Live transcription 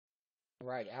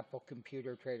Right, Apple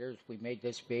computer traders, we made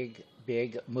this big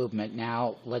movement.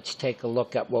 Now let's take a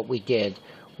look at what we did.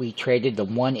 We traded the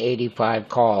 185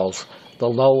 calls. The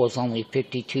low was only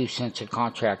 52 cents a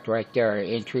contract right there. Our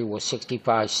entry was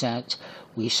 65 cents.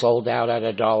 We sold out at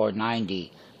 $1.90.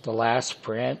 The last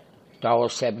print,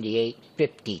 $1.78,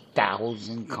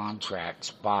 50,000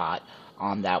 contracts bought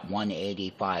on that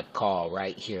 185 call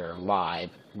right here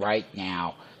live right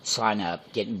now. Sign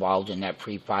up, get involved in that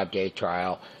free 5-day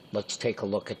trial. Let's take a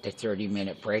look at the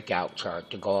 30-minute breakout chart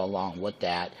to go along with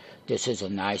that. This is a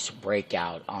nice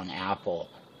breakout on Apple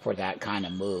for that kind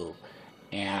of move.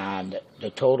 And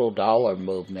the total dollar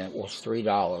movement was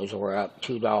 $3. We're up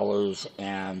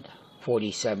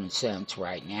 $2.47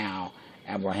 right now,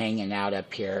 and we're hanging out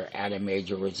up here at a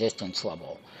major resistance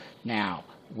level. Now,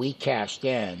 we cashed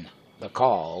in the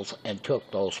calls and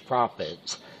took those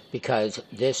profits because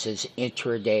this is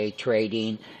intraday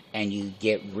trading, and you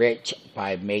get rich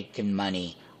by making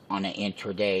money on an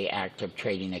intraday active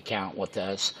trading account with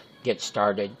us. Get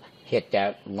started. Hit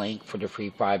that link for the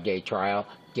free 5-day trial.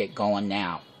 Get going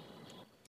now.